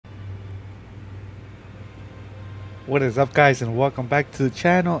What is up, guys, and welcome back to the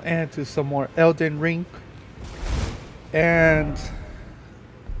channel and to some more Elden Ring. And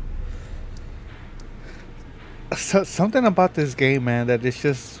something about this game, man, that is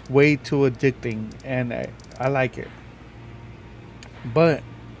just way too addicting, and I like it. But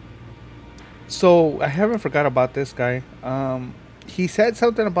so I haven't forgot about this guy. He said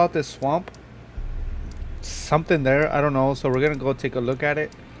something about this swamp, something there, I don't know, so we're gonna go take a look at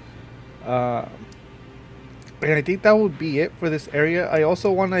it. And I think that would be it for this area. I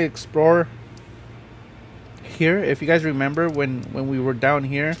also want to explore here. If you guys remember when we were down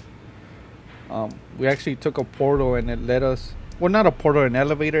here, we actually took a portal and it led us, well, not a portal, an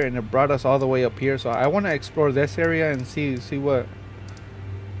elevator, and it brought us all the way up here. So I want to explore this area and see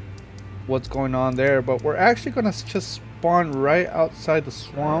what's going on there. But we're actually gonna just spawn right outside the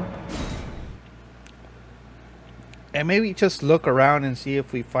swamp and maybe just look around and see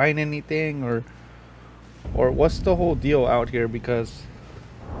if we find anything, or what's the whole deal out here, because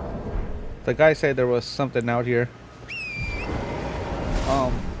the guy said there was something out here.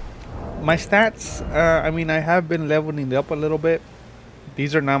 My stats, I mean, I have been leveling up a little bit.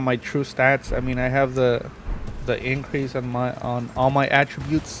 These are not my true stats. I mean, I have the increase on all my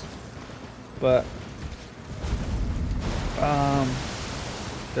attributes, but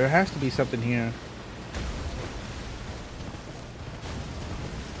there has to be something here.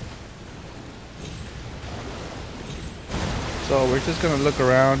 So we're just gonna look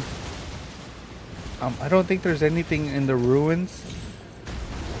around. I don't think there's anything in the ruins,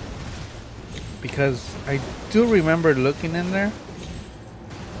 because I do remember looking in there.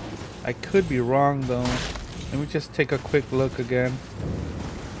 I could be wrong though. Let me just take a quick look again.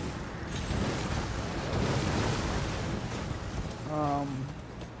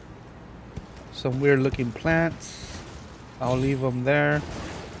 Some weird looking plants. I'll leave them there.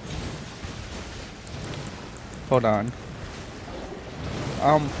 Hold on.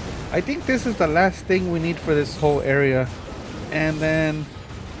 I think this is the last thing we need for this whole area, and then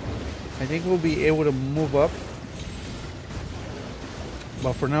I think we'll be able to move up.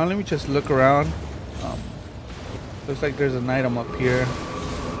 But for now, let me just look around. Looks like there's an item up here.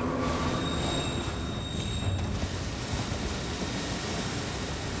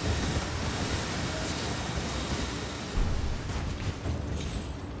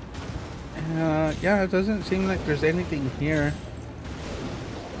 Yeah, it doesn't seem like there's anything here.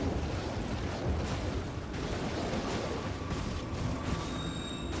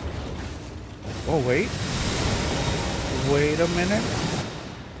 Oh, wait a minute.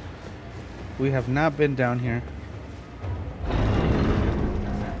 We have not been down here.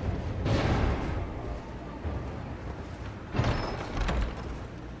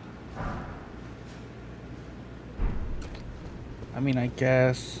 I mean, I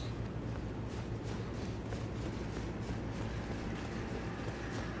guess.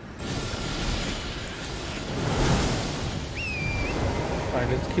 Alright,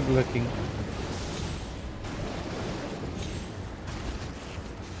 let's keep looking.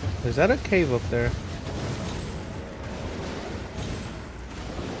 Is that a cave up there?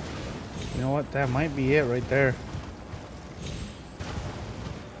 You know what? That might be it right there.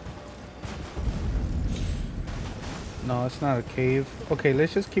 No, it's not a cave. Okay,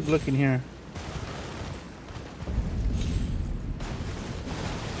 let's just keep looking here.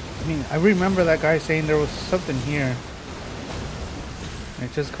 I mean, I remember that guy saying there was something here. And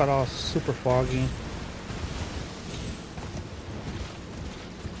it just got all super foggy.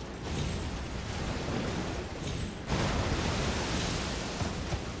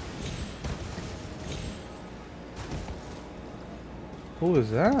 Who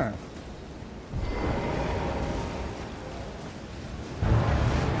is that?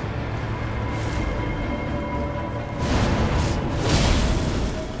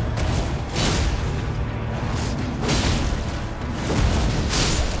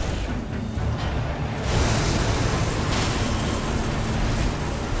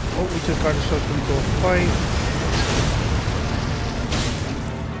 Oh, we just got ourselves into a fight.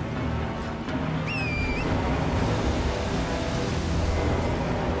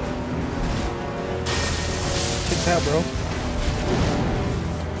 That, bro.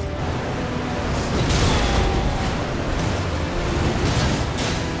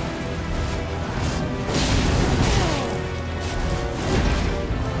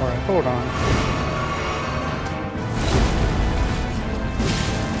 All right, hold on.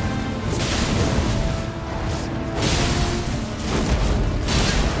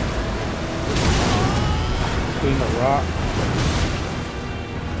 Between the rock.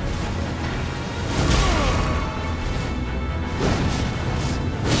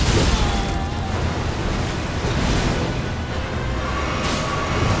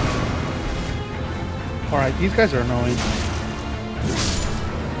 Alright, these guys are annoying.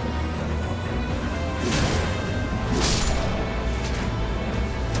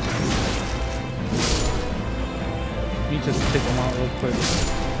 Let me just take them out real quick.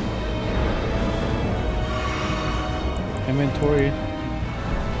 Inventory.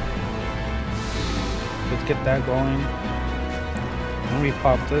 Let's get that going. Let me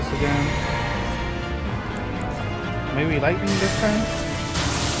pop this again. Maybe lightning this time?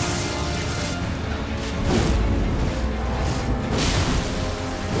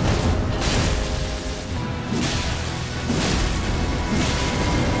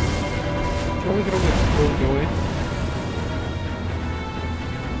 Get away.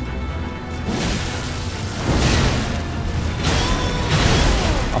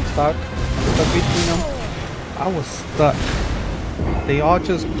 I'm stuck. I'm stuck between them. I was stuck. They all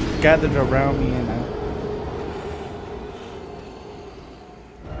just gathered around me and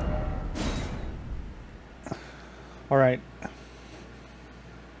all right.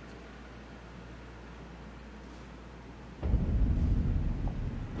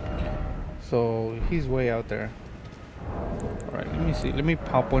 So he's way out there. All right, let me see. Let me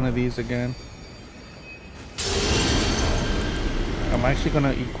pop one of these again. I'm actually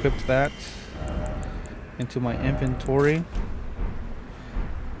gonna equip that into my inventory.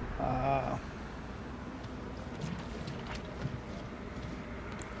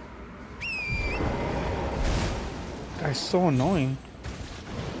 Guy's so annoying.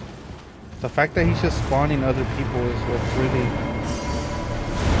 The fact that he's just spawning other people is what's really...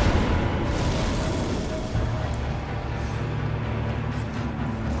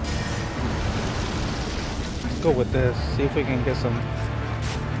 Let's go with this. See if we can get some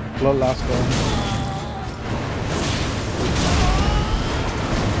blood loss going.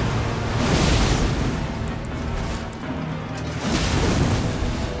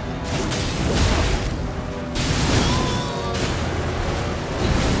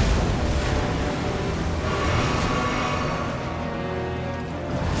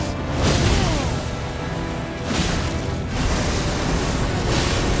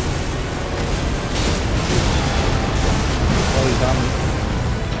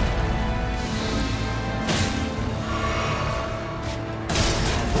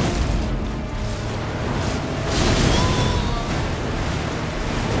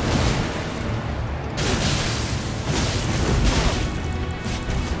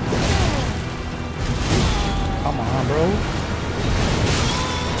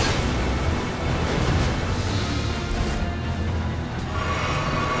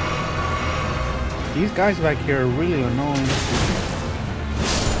 These guys back here are really annoying.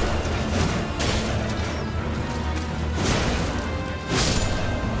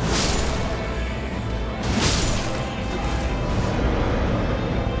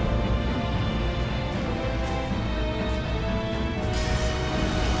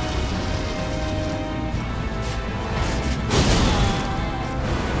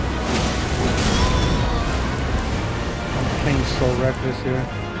 I'm playing so reckless here.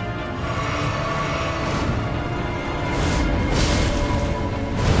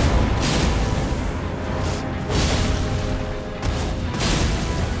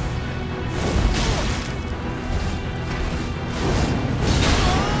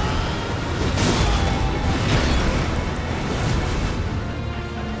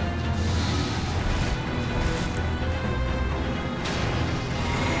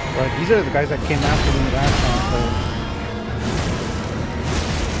 Right, these are the guys that came after me last time, so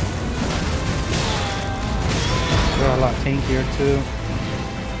they're a lot tankier too.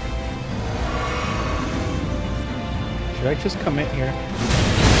 Should I just commit here?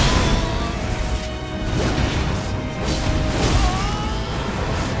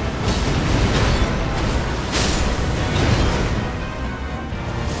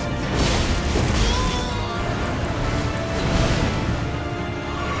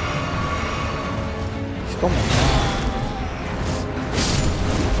 Oh my God.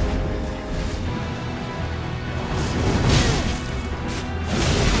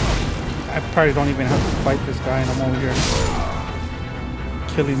 I probably don't even have to fight this guy and I'm over here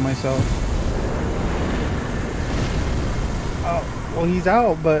killing myself. Oh, well he's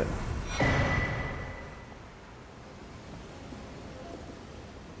out, but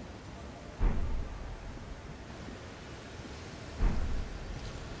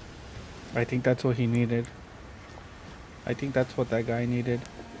I think that's what he needed. I think that's what that guy needed.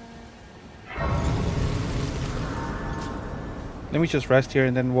 Let me just rest here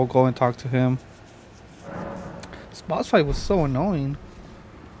and then we'll go and talk to him. This boss fight was so annoying.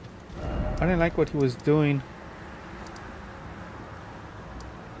 I didn't like what he was doing.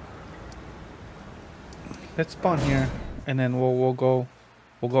 Let's spawn here, and then we'll go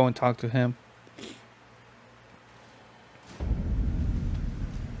and talk to him.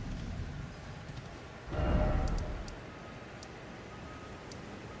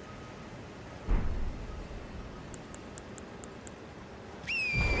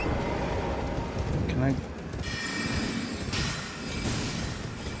 Can I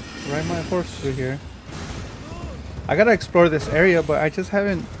ride my horse through here? I gotta explore this area, but I just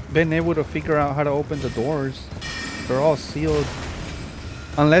haven't been able to figure out how to open the doors. They're all sealed.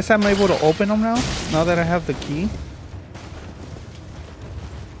 Unless I'm able to open them now that I have the key.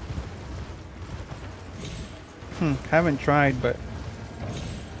 Haven't tried, but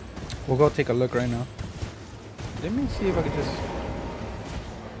we'll go take a look right now. Let me see if I can just...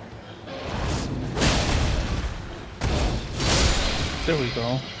 There we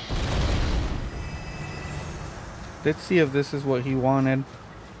go. Let's see if this is what he wanted.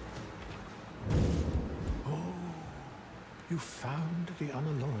 Oh, you found the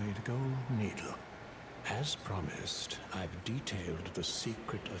unalloyed gold needle. As promised, I've detailed the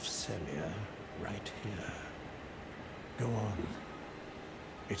secret of Celia right here. Go on.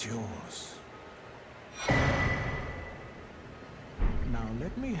 It's yours. Now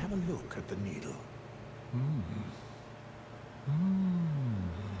let me have a look at the needle.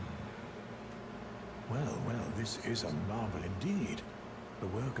 Well, this is a marvel indeed. The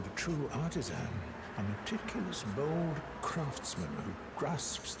work of a true artisan, a meticulous, bold craftsman who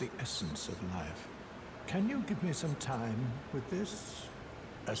grasps the essence of life. Can you give me some time with this?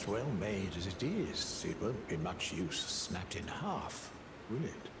 As well made as it is, it won't be much use snapped in half, will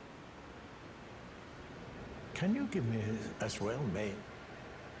it? Can you give me as well made?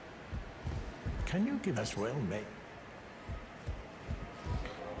 Can you give as well made?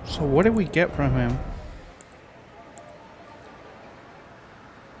 So what did we get from him?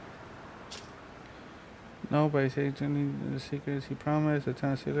 No, by saying the secrets he promised, the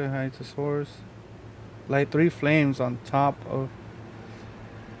town secret hides the source. Light 3 flames on top of...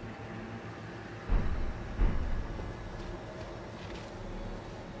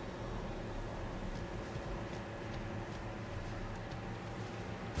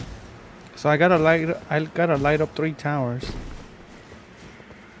 So I gotta light up 3 towers.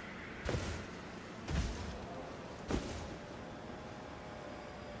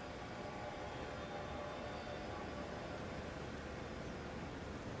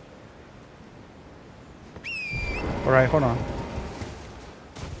 Alright, hold on.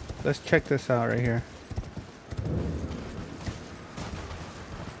 Let's check this out right here.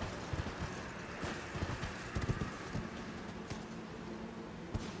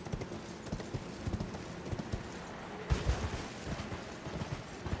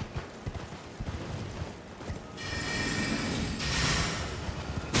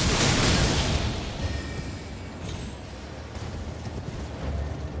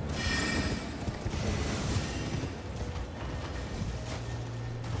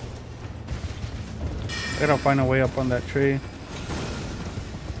 I gotta find a way up on that tree.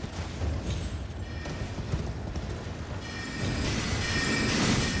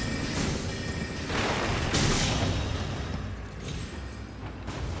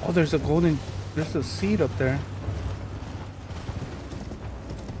 Oh, there's a seed up there.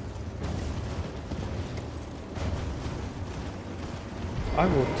 I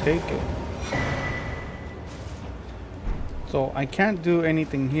will take it. So I can't do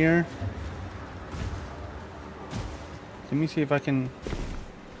anything here. Let me see if I can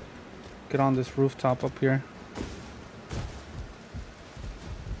get on this rooftop up here.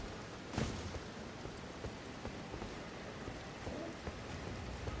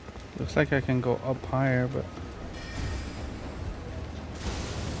 Looks like I can go up higher, but...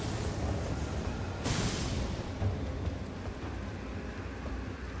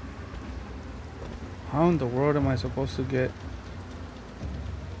 How in the world am I supposed to get...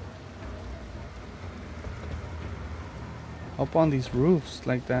 up on these roofs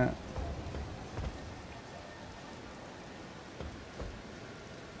like that?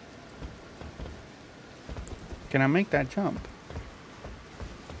 Can I make that jump?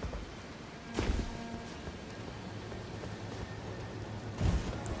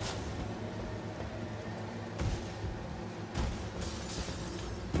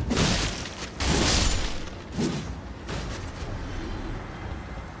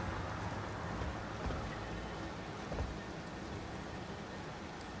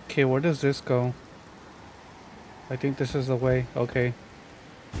 Okay, where does this go? I think this is the way. Okay.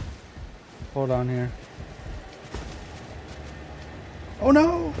 Hold on here. Oh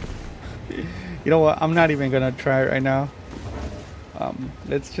no! You know what? I'm not even gonna try it right now.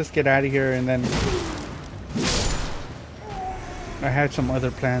 Let's just get out of here and then I had some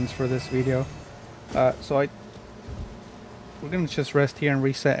other plans for this video. So we're gonna just rest here and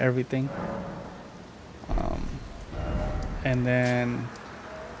reset everything. And then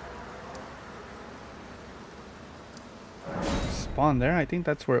spawn there. I think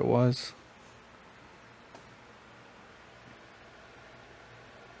that's where it was.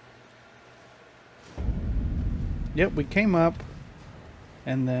 Yep, we came up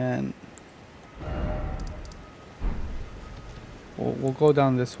and then we'll go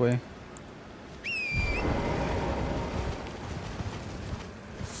down this way.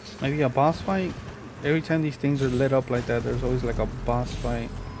 Maybe a boss fight? Every time these things are lit up like that, there's always like a boss fight.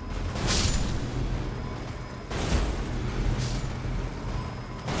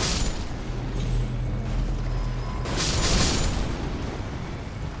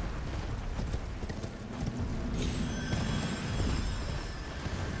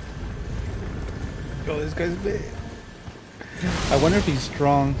 Yo, this guy's big. I wonder if he's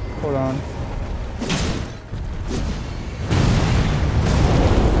strong. Hold on.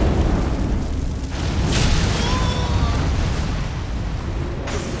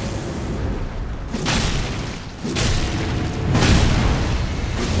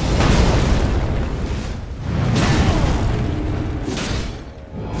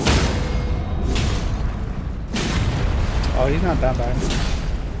 Oh, he's not that bad.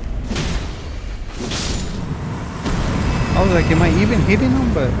 I was like, am I even hitting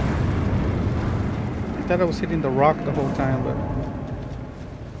him? But I thought I was hitting the rock the whole time, but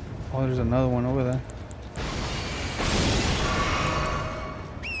oh, there's another one over there.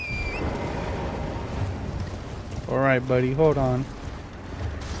 Alright, buddy, hold on.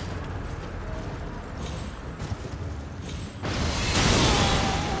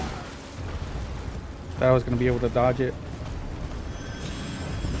 Thought I was gonna be able to dodge it.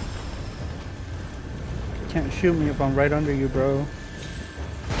 Can't shoot me if I'm right under you, bro.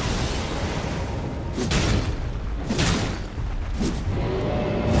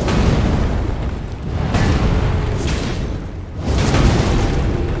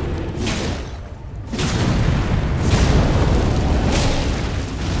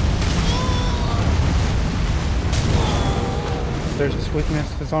 There's his weakness,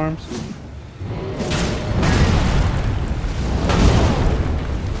 his arms.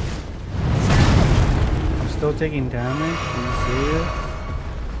 Still taking damage? Can you see it?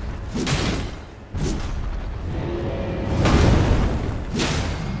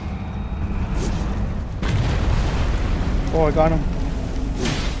 Oh, I got him.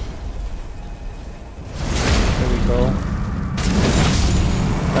 There we go.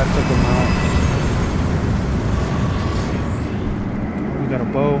 That took him out. We got a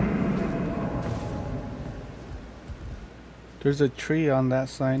bow. There's a tree on that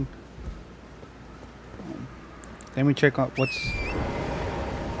side. Let me check out what's...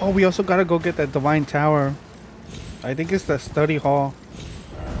 Oh, we also gotta go get that divine tower. I think it's the study hall.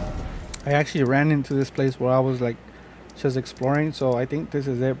 I actually ran into this place where I was like just exploring, so I think this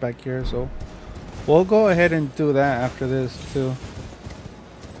is it back here. So we'll go ahead and do that after this too.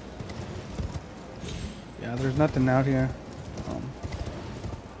 Yeah, there's nothing out here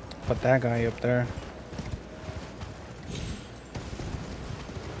but that guy up there.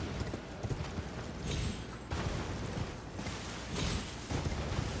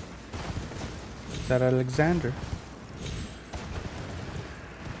 That Alexander.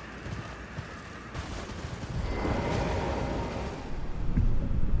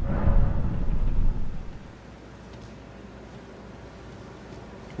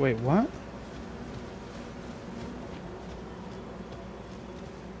 Wait, what?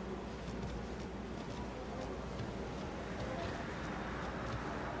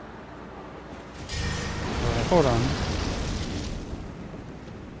 Hold on.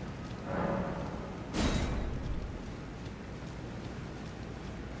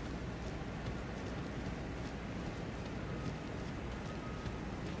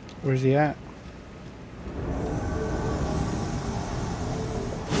 Where's he at?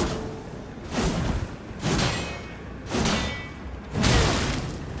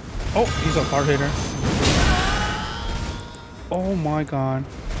 Oh, he's a hard hitter. Oh my god.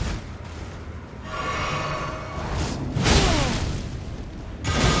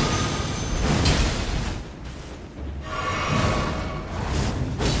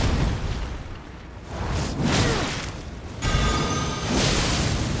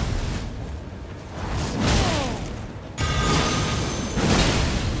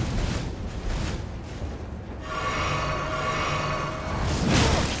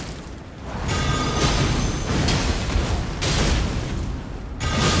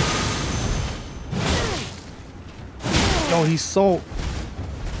 Oh,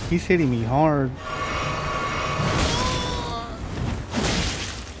 he's hitting me hard.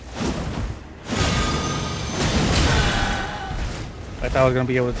 I thought I was gonna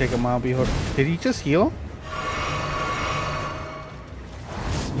be able to take him out before. Did he just heal?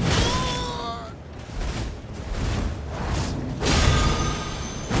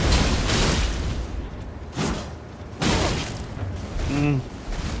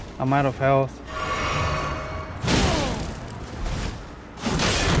 I'm out of health.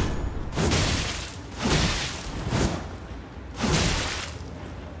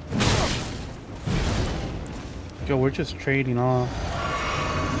 Yo, we're just trading off.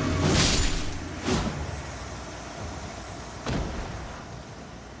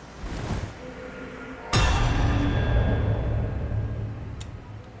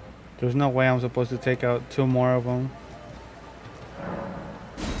 There's no way I'm supposed to take out 2 more of them.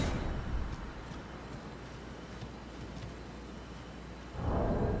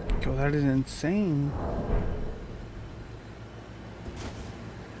 Yo, that is insane.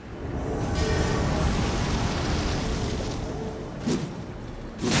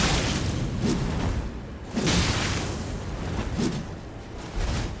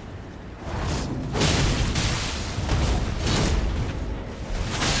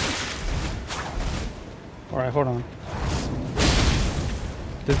 Alright, hold on.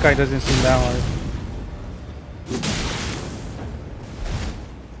 This guy doesn't seem that hard.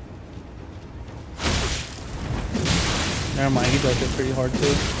 Never mind, he does it pretty hard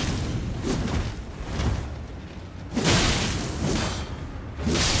too.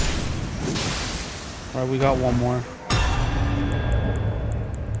 Alright, we got one more.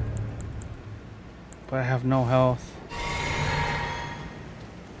 But I have no health.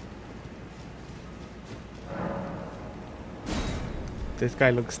 This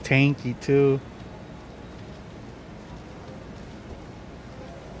guy looks tanky too.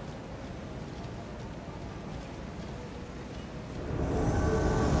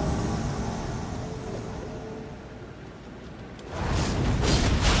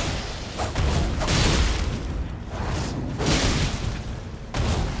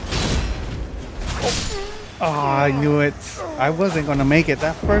 Oh, I knew it. I wasn't gonna make it.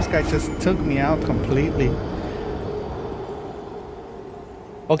 That first guy just took me out completely.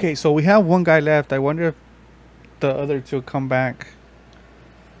 Okay, so we have one guy left. I wonder if the other 2 come back.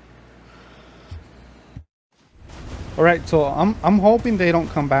 All right, so I'm hoping they don't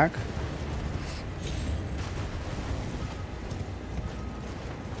come back.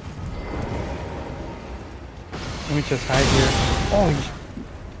 Let me just hide here. Oh,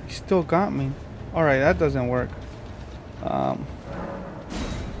 he still got me. All right, that doesn't work.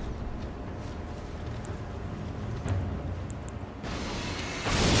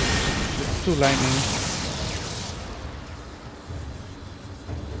 Let's do lightning.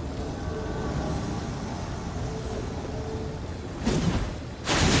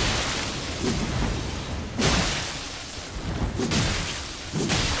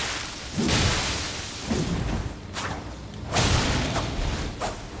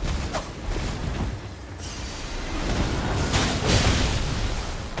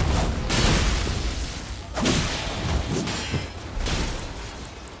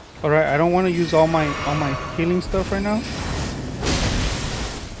 Alright, I don't want to use all my healing stuff right now.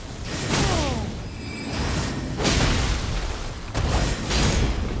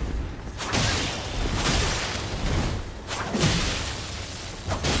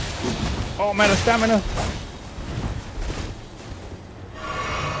 Oh man, the stamina.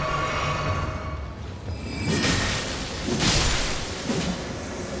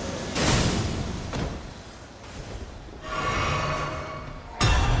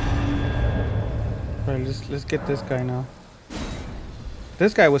 Let's get this guy now.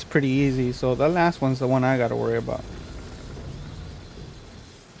 This guy was pretty easy, so the last one's the one I gotta worry about.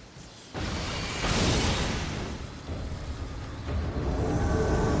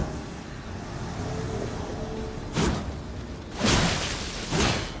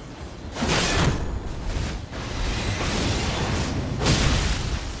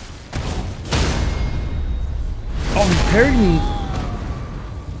 Oh, he parried me.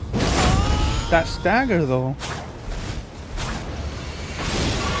 That stagger though.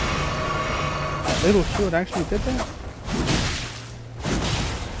 That little shield actually did that.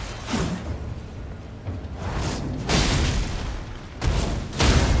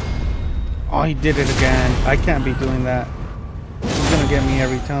 Oh, he did it again. I can't be doing that. He's gonna get me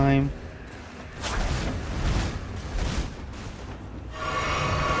every time.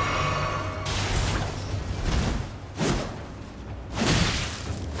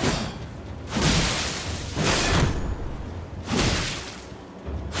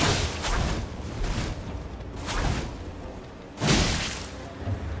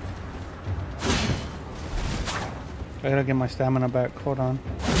 I gotta get my stamina back. Hold on.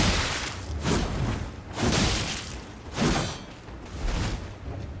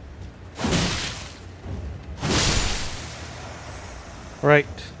 Right.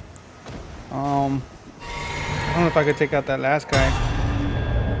 I don't know if I could take out that last guy,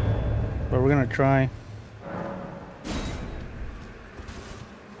 but we're gonna try.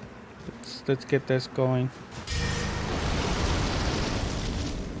 Let's get this going.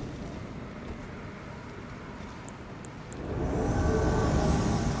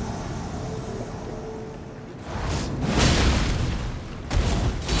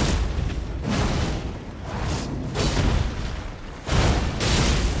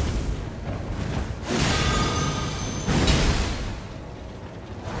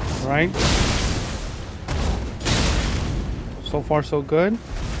 Right. So far, so good.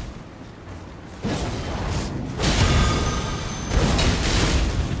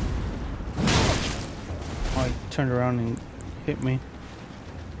 Oh, he turned around and hit me.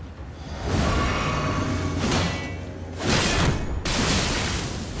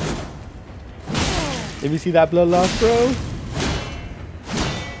 Did you see that blood loss, bro?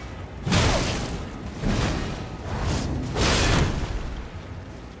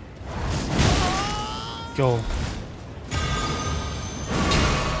 Yo.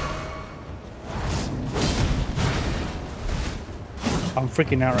 I'm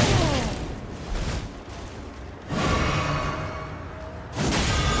freaking out right now.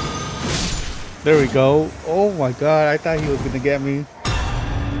 There we go. Oh my god, I thought he was gonna get me.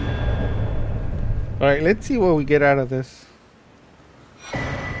 Alright, let's see what we get out of this.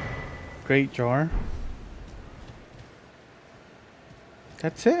 Great jar.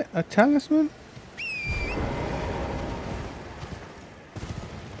 That's it? A talisman?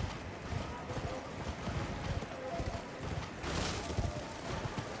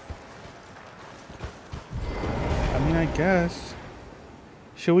 I guess.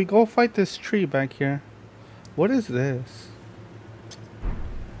 Should we go fight this tree back here? What is this?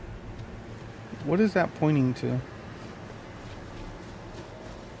 What is that pointing to?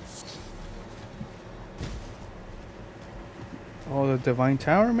 Oh, the Divine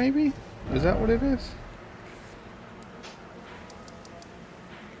Tower, maybe? Is that what it is?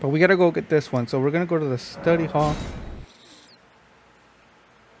 But we gotta go get this one, so we're gonna go to the study hall.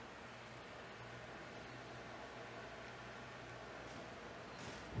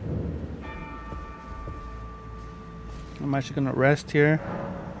 I'm actually gonna rest here.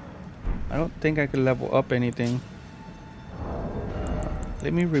 I don't think I could level up anything.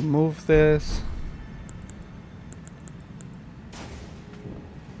 Let me remove this.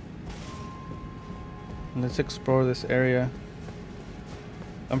 And let's explore this area.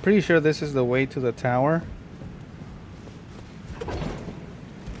 I'm pretty sure this is the way to the tower.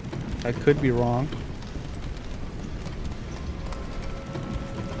 I could be wrong.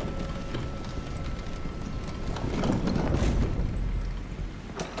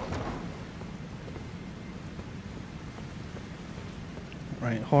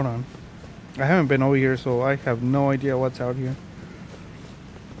 Right, hold on. I haven't been over here, so I have no idea what's out here.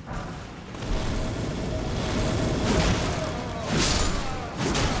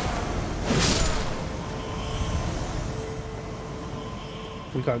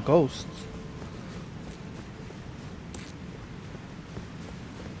 We got ghosts.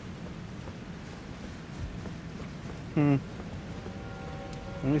 Let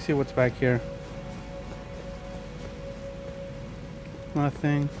me see what's back here.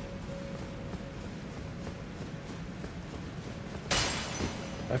 Nothing.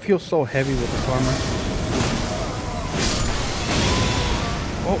 I feel so heavy with this armor.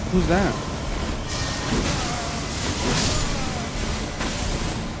 Oh, who's that?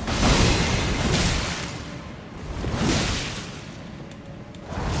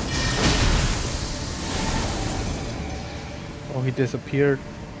 Oh, he disappeared.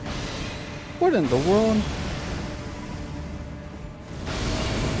 What in the world?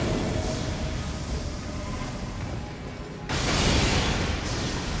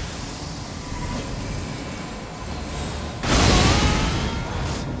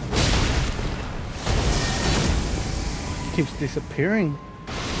 Keeps disappearing.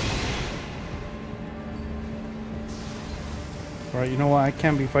 Alright, you know what? I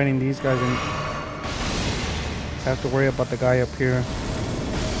can't be fighting these guys and have to worry about the guy up here.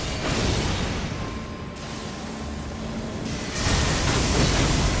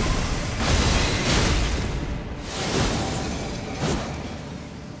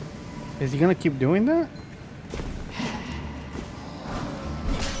 Is he gonna keep doing that?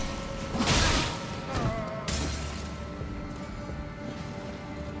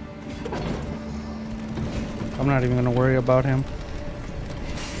 I'm not even gonna worry about him.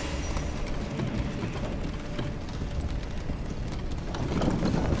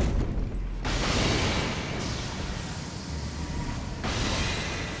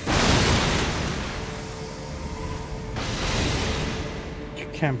 You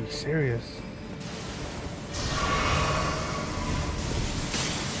can't be serious.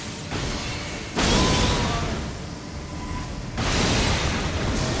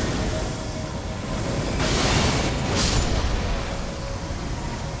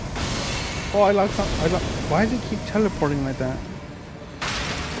 Oh, I like. Why does he keep teleporting like that?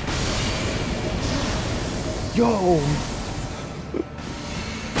 Yo.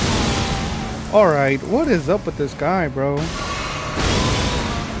 All right, what is up with this guy, bro?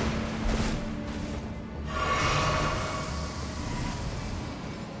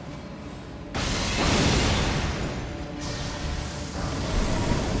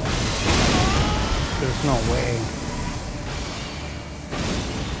 There's no way.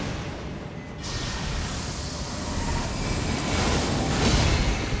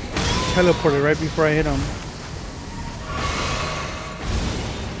 Teleported right before I hit him.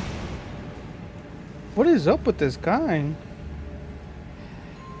 What is up with this guy?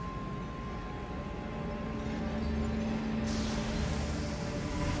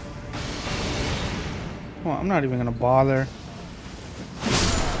 Well, I'm not even gonna bother.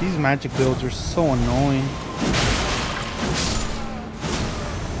 These magic builds are so annoying.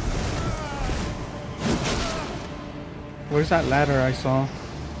 Where's that ladder I saw?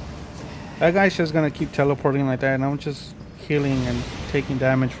 That guy's just gonna keep teleporting like that, and I'm just healing and taking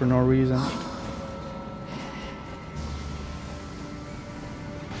damage for no reason.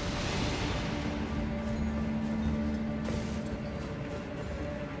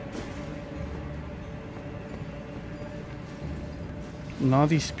 And all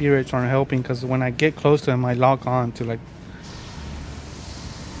these spirits aren't helping because when I get close to him, I lock on to like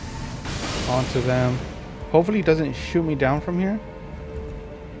onto them. Hopefully he doesn't shoot me down from here.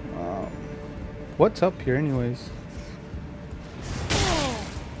 What's up here anyways?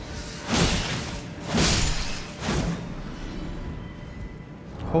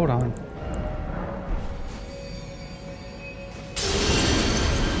 Hold on.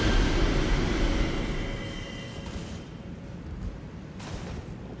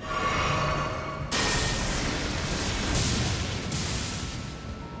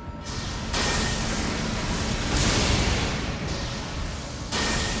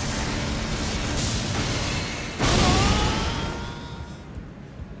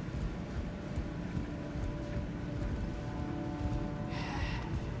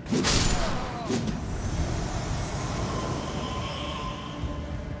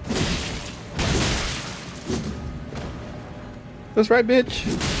 That's right, bitch.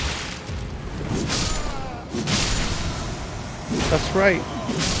 That's right.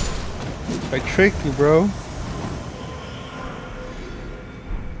 I tricked you, bro.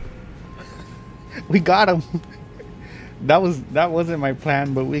 We got him. That wasn't my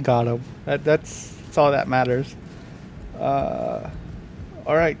plan, but we got him. That's all that matters. All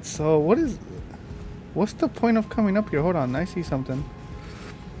right. So what's the point of coming up here? Hold on. I see something.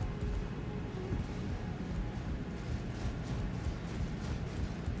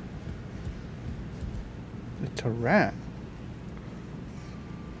 It's a rat.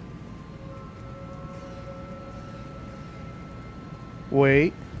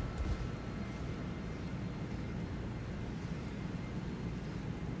 Wait.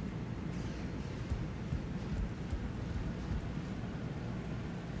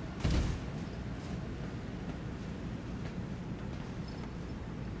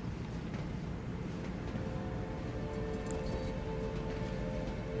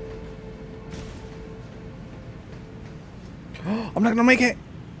 I'm not gonna make it.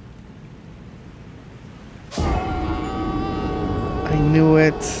 I knew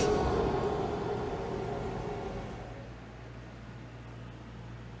it.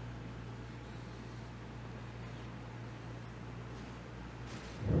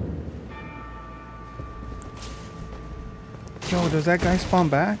 Yo, does that guy spawn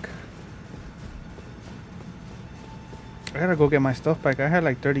back? I gotta go get my stuff back. I had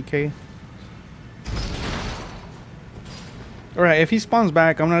like 30k. Alright, if he spawns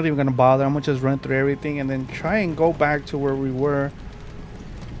back, I'm not even gonna bother. I'm gonna just run through everything and then try and go back to where we were.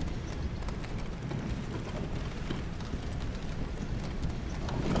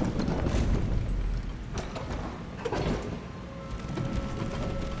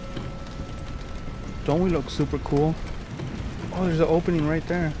 Don't we look super cool? Oh, there's an opening right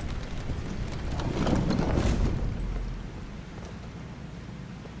there.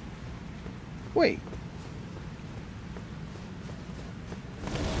 Wait.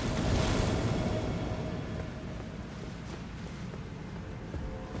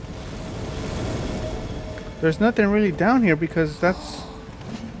 There's nothing really down here because that's...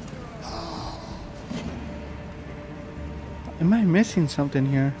 Am I missing something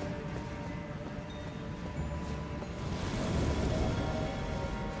here?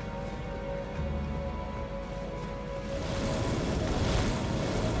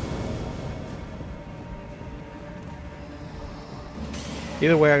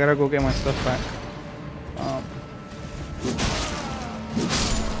 Either way, I gotta go get my stuff back.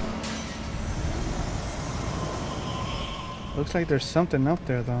 Looks like there's something up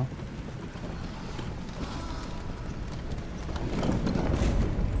there, though.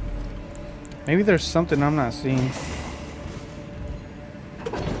 Maybe there's something I'm not seeing.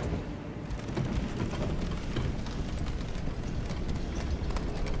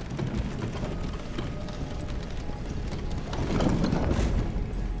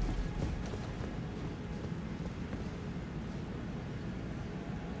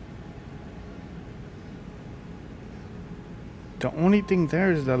 The only thing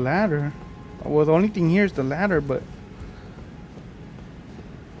there is the ladder. Well, the only thing here is the ladder, but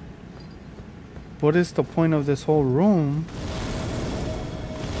what is the point of this whole room?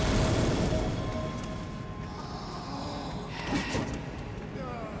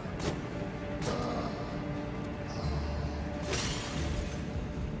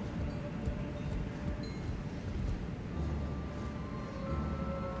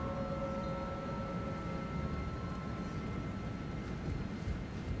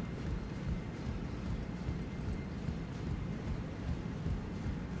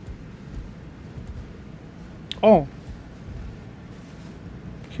 Oh,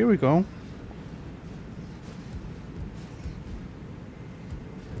 here we go.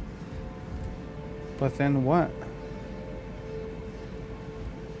 But then what?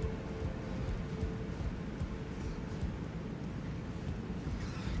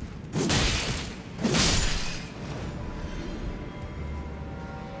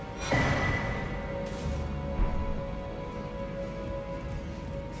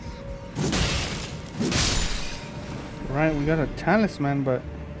 Right, we got a talisman, but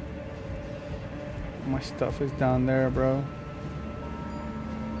my stuff is down there, bro.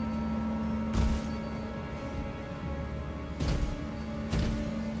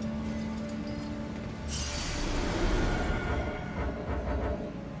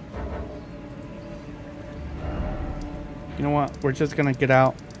 You know what? We're just gonna get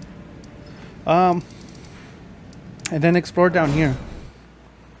out. And then explore down here.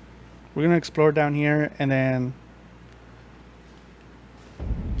 We're gonna explore down here and then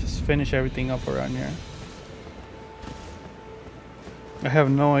finish everything up around here. I have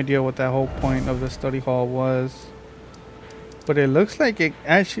no idea what that whole point of the study hall was, but it looks like it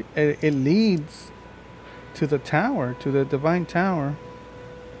actually it leads to the tower, to the divine tower.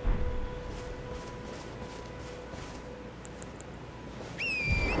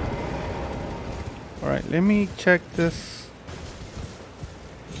 All right, let me check this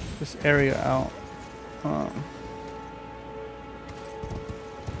area out.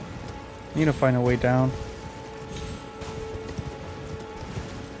 Need to find a way down.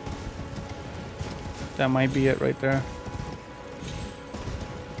 That might be it right there.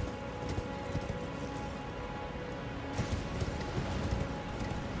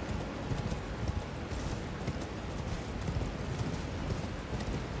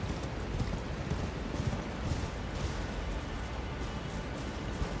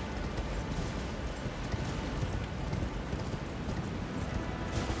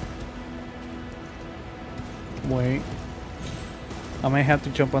 Wait. I might have to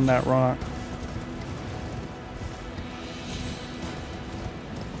jump on that rock.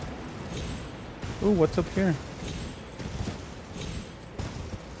 Ooh, what's up here?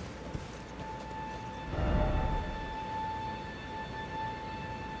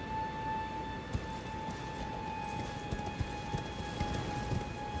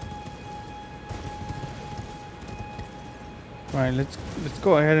 Alright, let's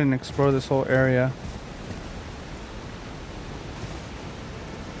go ahead and explore this whole area.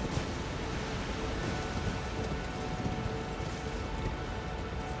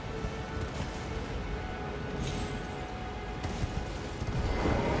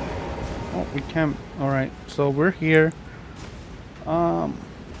 We can't. All right, so we're here.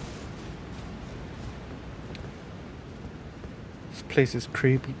 This place is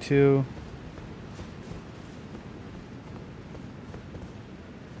creepy too.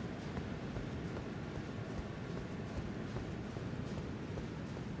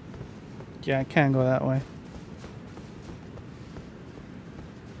 Yeah, I can't go that way.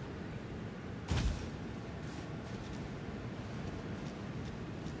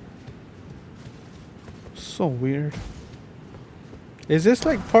 So weird. Is this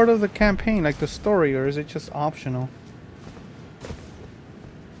like part of the campaign, like the story, or is it just optional?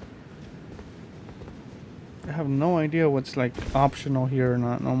 I have no idea what's like optional here or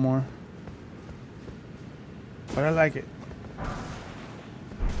not no more. But I like it.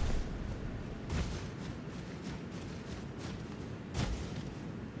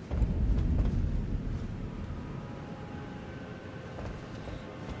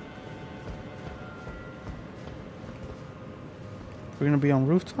 We're gonna be on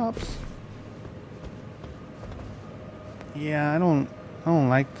rooftops? Yeah, I don't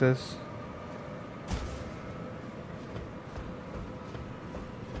like this.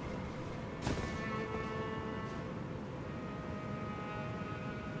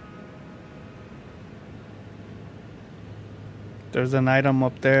 There's an item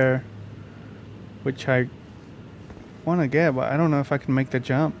up there which I want to get, but I don't know if I can make the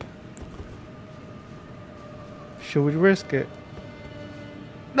jump. Should we risk it?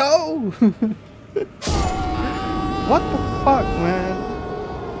 No! What the fuck, man?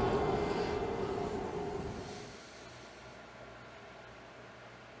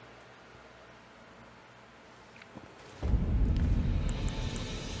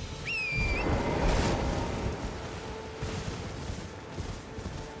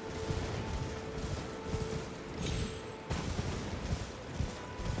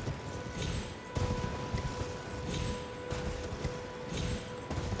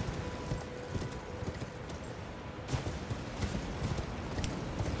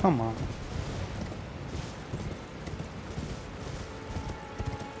 Come on.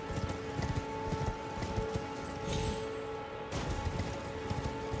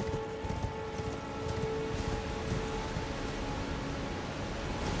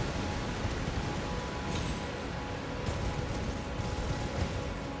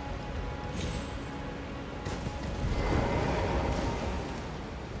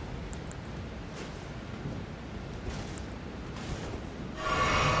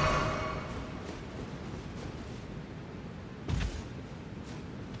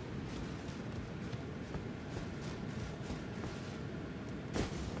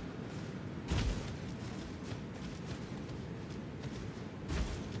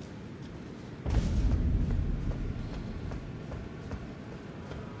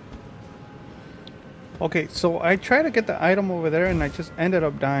 Okay, so I tried to get the item over there and I just ended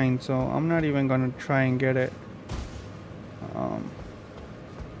up dying, so I'm not even gonna try and get it.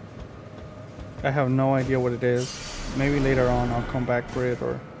 I have no idea what it is. Maybe later on I'll come back for it,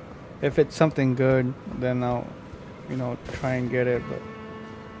 or if it's something good, then I'll, you know, try and get it, but...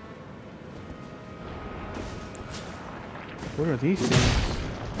 What are these things?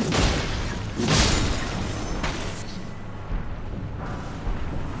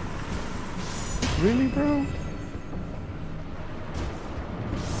 Really, bro?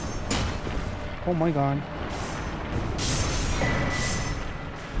 Oh my god.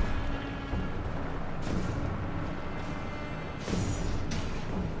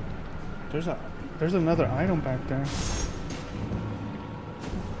 There's another item back there.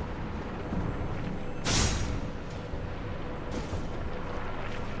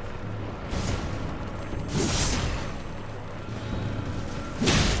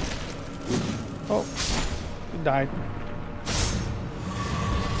 Oh, he died.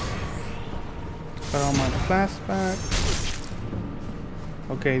 Got all my flasks back.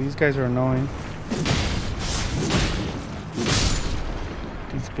 Okay, these guys are annoying.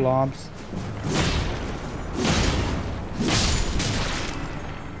 These blobs.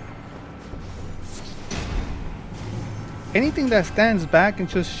 Anything that stands back and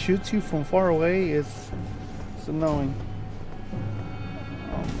just shoots you from far away is annoying.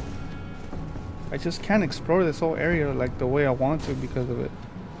 I just can't explore this whole area like the way I want to because of it.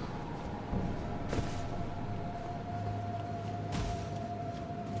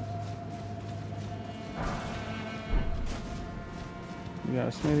 We got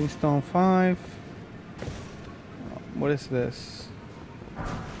a smithing stone 5. What is this?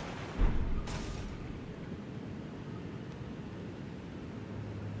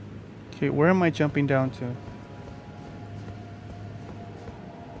 Okay, where am I jumping down to?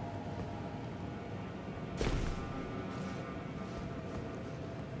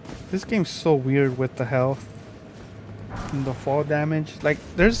 This game's so weird with the health and the fall damage. Like,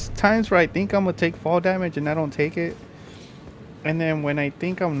 there's times where I think I'm gonna take fall damage and I don't take it. And then when I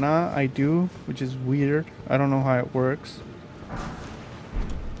think I'm not, I do, which is weird. I don't know how it works.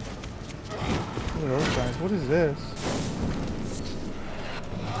 Look at those guys. What is this?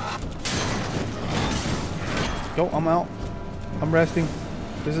 Yo, I'm out. I'm resting.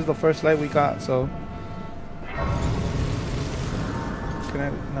 This is the first light we got, so Can I?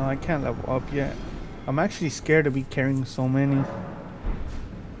 No, I can't level up yet. I'm actually scared to be carrying so many.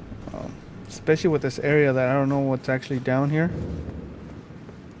 Especially with this area that I don't know what's actually down here.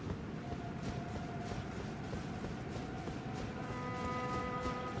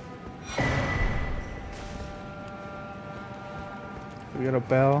 We got a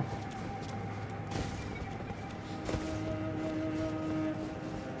bell.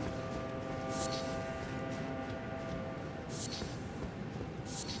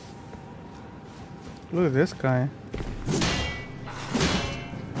 Look at this guy.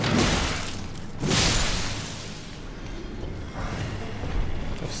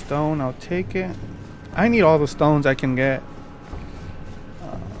 A stone, I'll take it. I need all the stones I can get.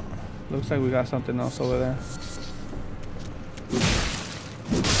 Looks like we got something else over there.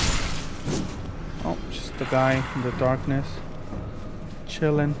 Oh, just the guy in the darkness.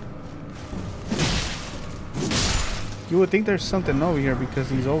 Chilling. You would think there's something over here because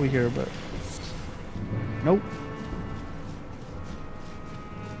he's over here, but nope.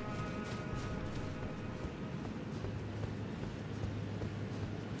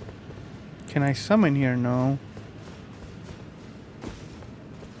 Can I summon here? No.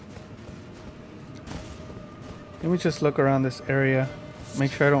 Let me just look around this area.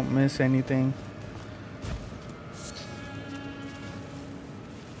 Make sure I don't miss anything.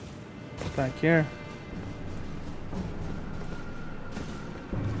 What's back here?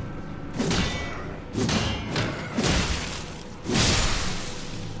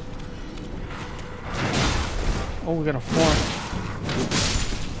 Oh, we got a fork.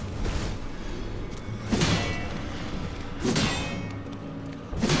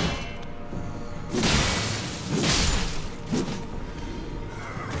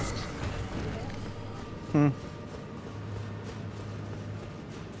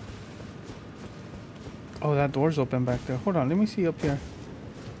 Oh, that door's open back there. Hold on, let me see up here.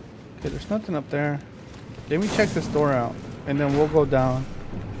 Okay, there's nothing up there. Let me check this door out, and then we'll go down.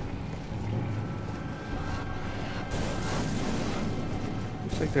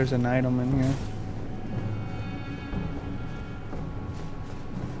 Looks like there's an item in here.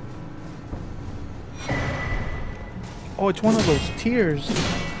 Oh, it's one of those tiers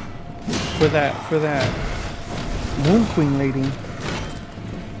for that Moon Queen lady.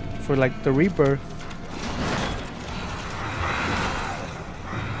 For like the rebirth.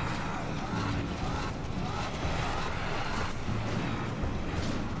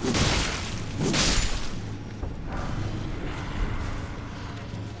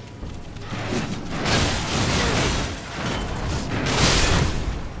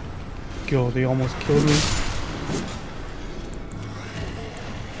 Yo, they almost killed me.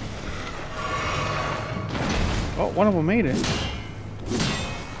 Oh, one of them made it.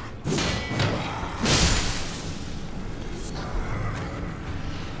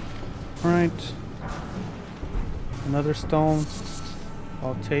 Alright. Another stone.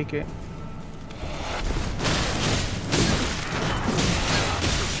 I'll take it.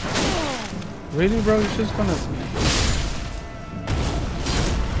 Really, bro? You're just gonna...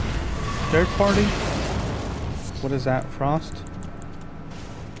 Third party? What is that? Frost?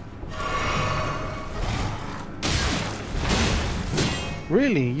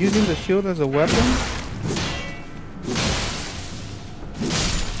 Really? Using the shield as a weapon?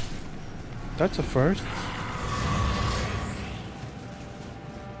 That's a first.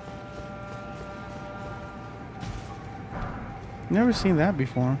 Never seen that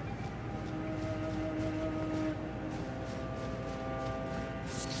before.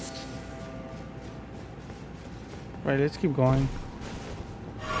 Right, let's keep going.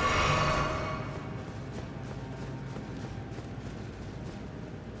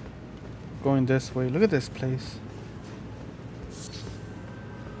 Going this way. Look at this place.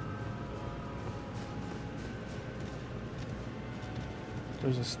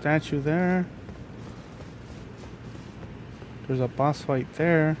 There's a statue there. There's a boss fight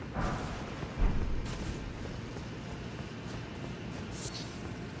there.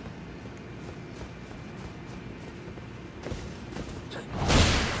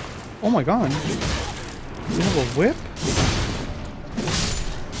 Oh my god. You have a whip?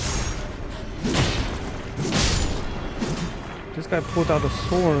 This guy pulled out a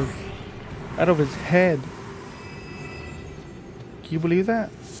sword out of his head. Can you believe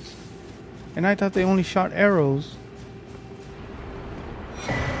that? And I thought they only shot arrows.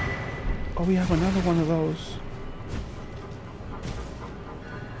 Oh, we have another one of those.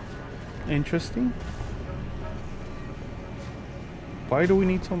 Interesting. Why do we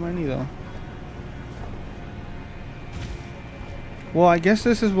need so many though? Well, I guess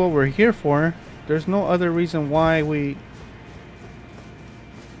this is what we're here for. There's no other reason why we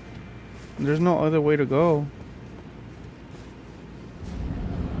There's no other way to go.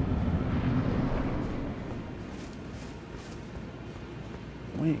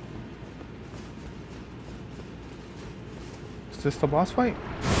 Wait. Is this the boss fight?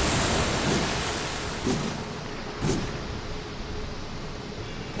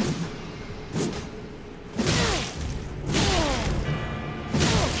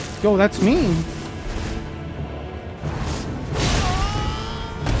 Yo, that's me.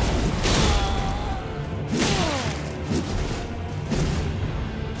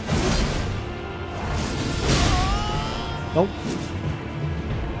 Nope.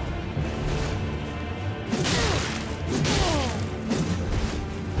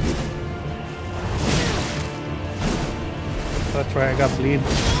 That's right, I got bleed.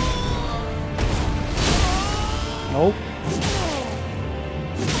 Nope.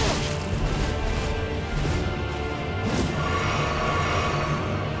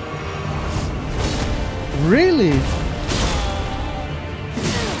 Really?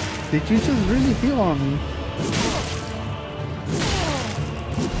 Did you just really heal on me?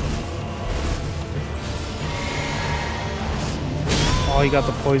 Oh, he got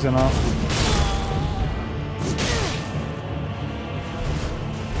the poison off.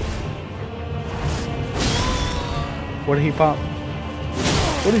 What did he pop?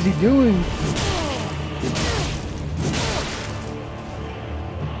 What is he doing?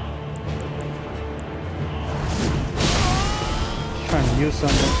 Trying to use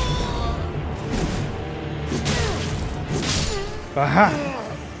something. Aha!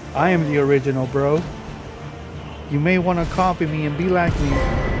 I am the original, bro. You may want to copy me and be like me,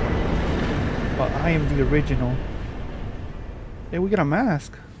 but I am the original. Hey, we got a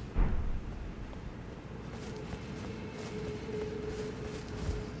mask.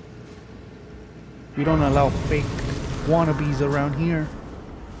 We don't allow fake wannabes around here.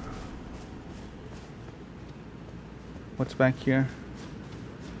 What's back here?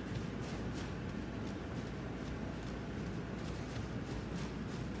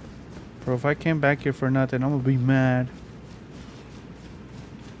 Bro, if I came back here for nothing, I'm gonna be mad.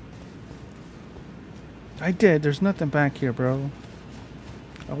 I did. There's nothing back here, bro.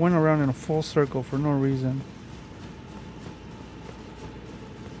 I went around in a full circle for no reason.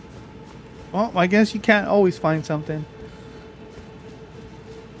 Well, I guess you can't always find something.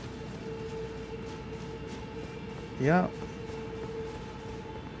 Yeah.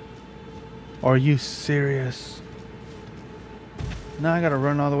 Are you serious? Now I gotta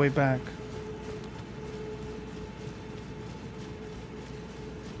run all the way back.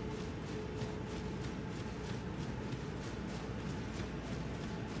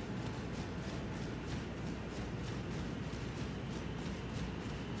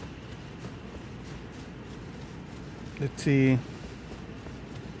 Let's see.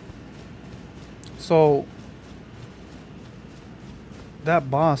 So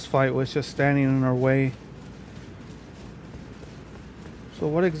that boss fight was just standing in our way. So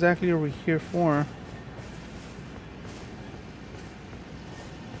what exactly are we here for?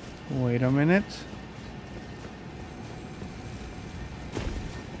 Wait a minute.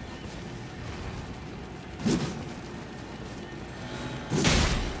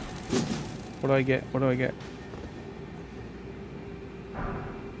 What do I get? What do I get?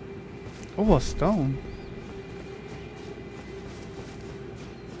 Oh, a stone.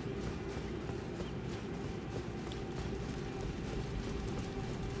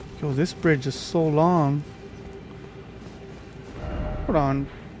 Yo, this bridge is so long. Hold on.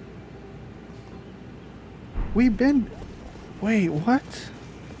 We've been... Wait, what?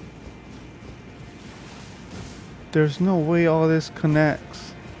 There's no way all this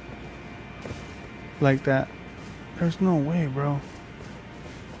connects like that. There's no way, bro.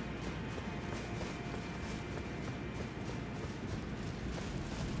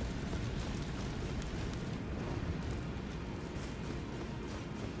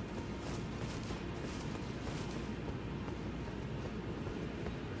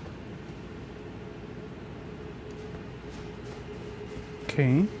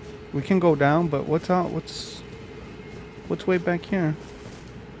 Okay, we can go down, but what's out? What's way back here?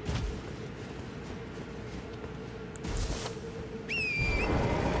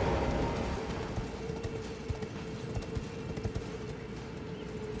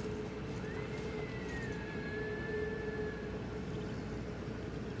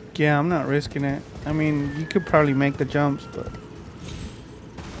 Yeah, I'm not risking it. I mean, you could probably make the jumps, but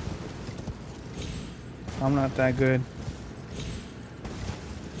I'm not that good.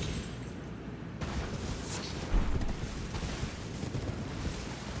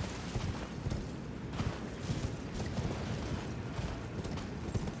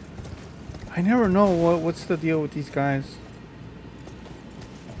 I never know what's the deal with these guys.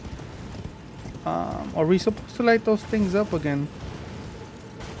 Are we supposed to light those things up again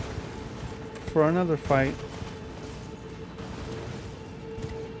for another fight?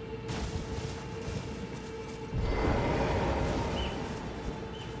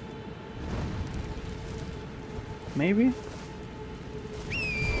 Maybe?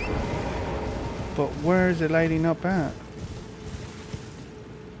 But where is it lighting up at?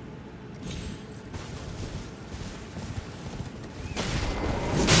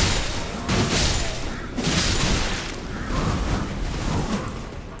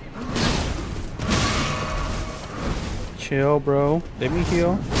 Chill, bro. Let me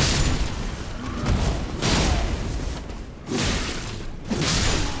heal.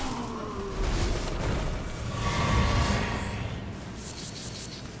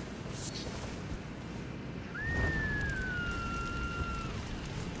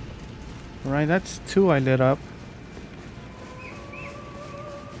 Right, that's 2 I lit up.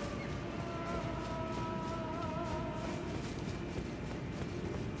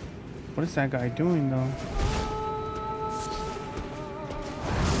 What is that guy doing though?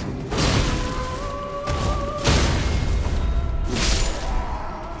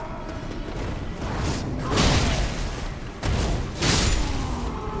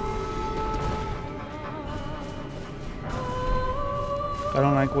 I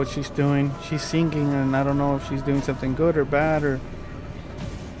don't like what she's doing. She's singing and I don't know if she's doing something good or bad or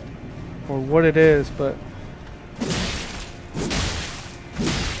what it is, but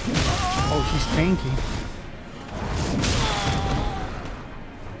oh, she's tanky.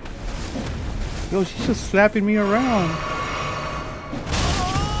 Yo, she's just slapping me around.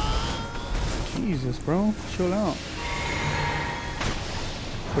 Jesus, bro. Chill out.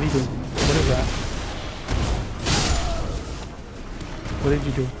 What are you doing? What is that? What did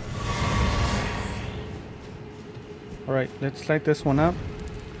you do? Alright, let's light this one up.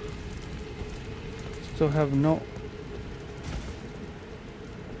 Still have no...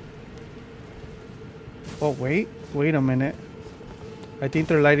 Oh, wait. Wait a minute. I think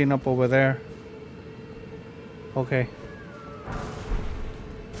they're lighting up over there. Okay.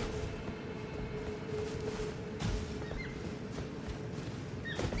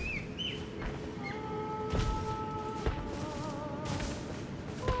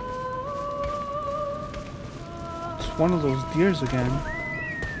 One of those deers again.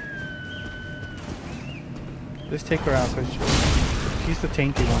 Let's take her out because she's the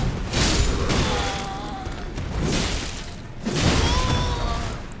tanky one.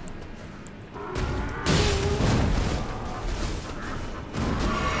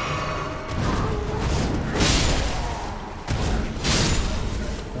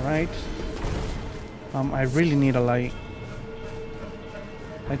 Alright. I really need a light.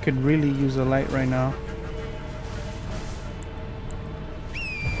 I could really use a light right now.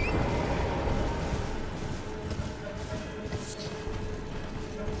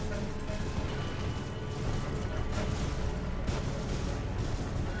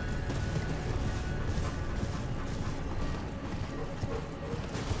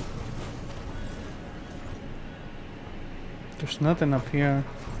 There's nothing up here.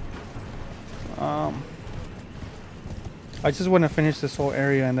 I just want to finish this whole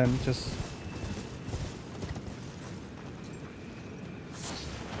area and then just...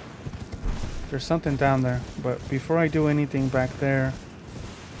 There's something down there, but before I do anything back there,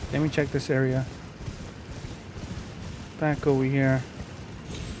 let me check this area. Back over here.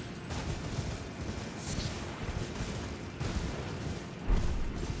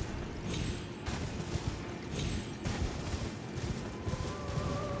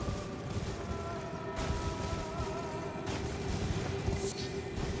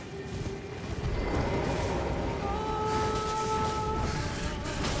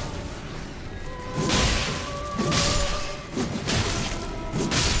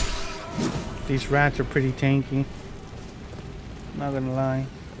 These rats are pretty tanky. Not gonna lie.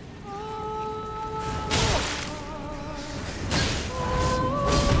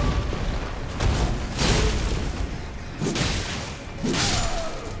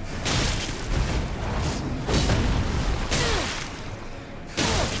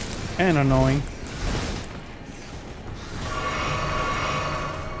 And annoying.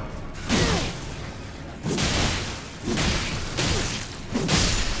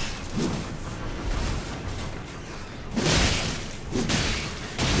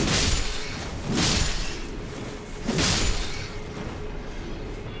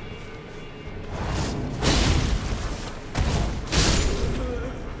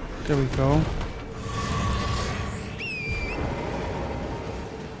 There we go.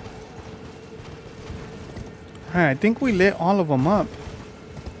 Alright, I think we lit all of them up.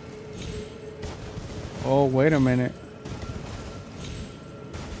 Oh, wait a minute.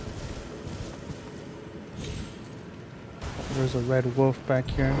 There's a red wolf back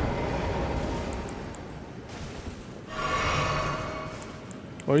here.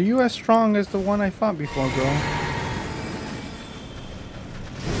 Are you as strong as the one I fought before, bro?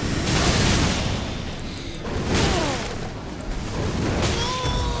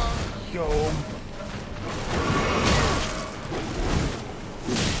 Yo.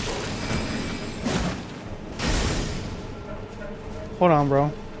 Hold on,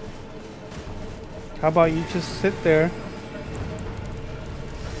 bro. How about you just sit there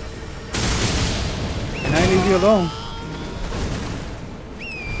and I leave you alone?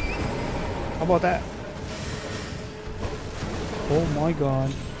 How about that? Oh my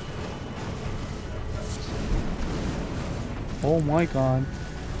god. Oh my god.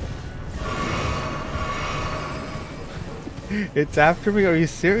 It's after me? Are you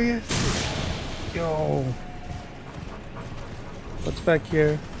serious? Yo. What's back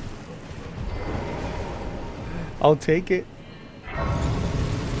here? I'll take it.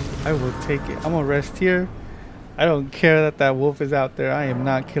 I will take it. I'm gonna rest here. I don't care that that wolf is out there. I am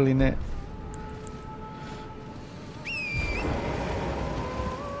not killing it.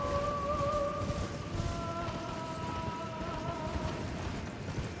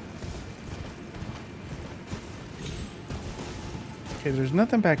 Okay, there's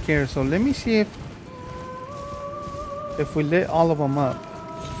nothing back here, so let me see if we lit all of them up.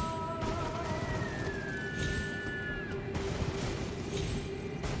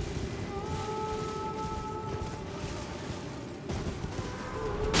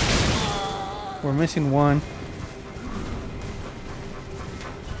 We're missing one.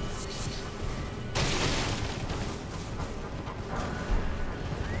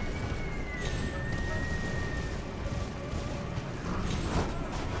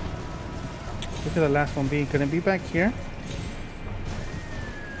 Look at the last one being. Could it be back here?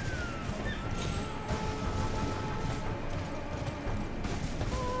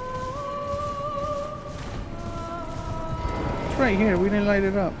 It's right here. We didn't light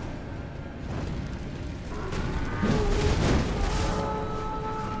it up.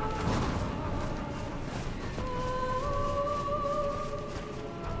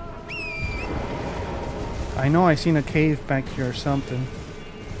 I know I seen a cave back here or something.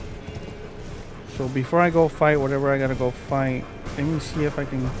 So before I go fight whatever I gotta go fight, let me see if I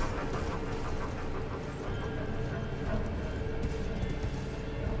can...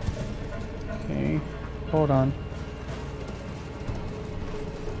 Okay, hold on.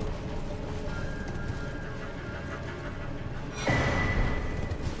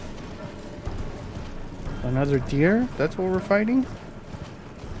 Another deer? That's what we're fighting?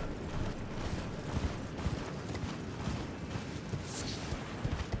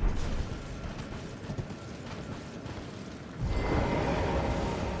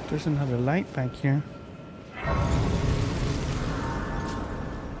 There's another light back here.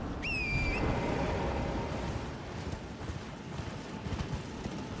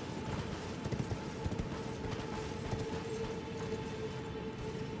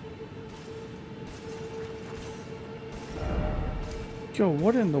 Yo,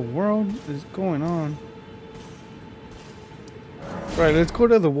 what in the world is going on? Right, let's go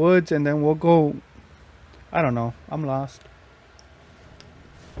to the woods and then we'll go... I don't know. I'm lost.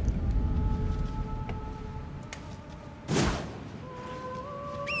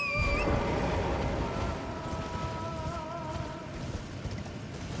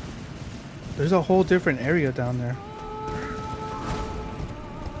 There's a whole different area down there.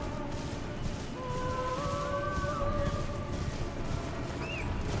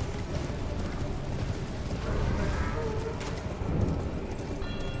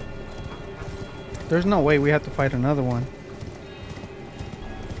 There's no way we have to fight another one.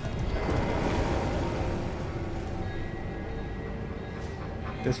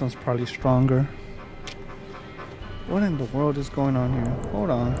 This one's probably stronger. What in the world is going on here?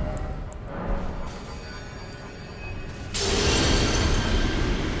 Hold on.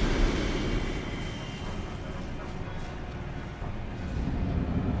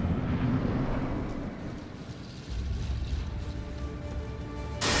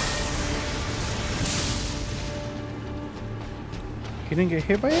 You didn't get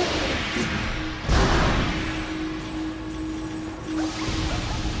hit by it?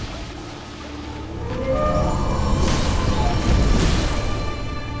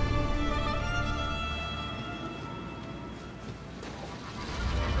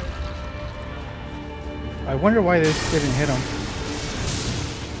 I wonder why this didn't hit him.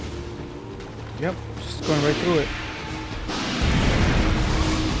 Yep, just going right through it.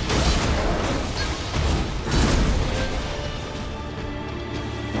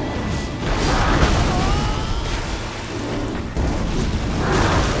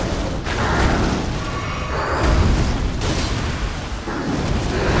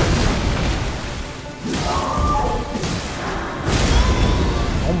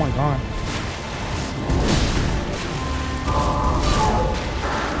 Oh my god.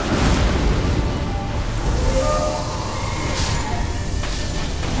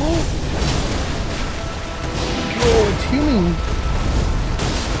 Yo, it's healing.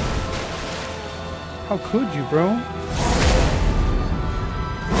 How could you, bro?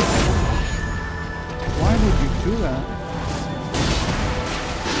 Why would you do that?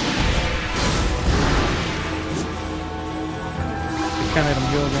 You can't let him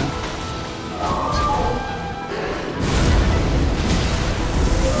heal again.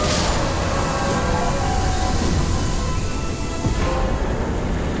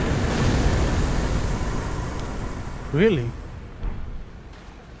 Really?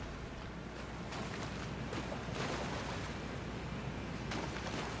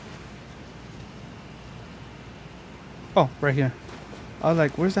 Oh, right here. I was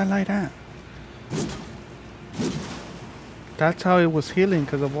like, where's that light at? That's how it was healing,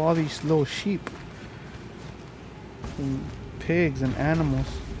 because of all these little sheep and pigs and animals.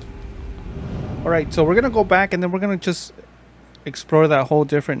 Alright, so we're going to go back and then we're going to just explore that whole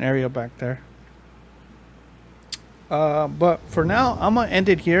different area back there. But for now, I'm going to end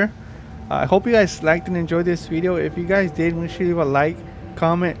it here. I hope you guys liked and enjoyed this video. If you guys did, make sure you leave a like,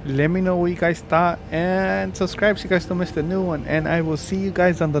 comment, let me know what you guys thought, and subscribe so you guys don't miss the new one. And I will see you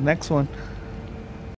guys on the next one.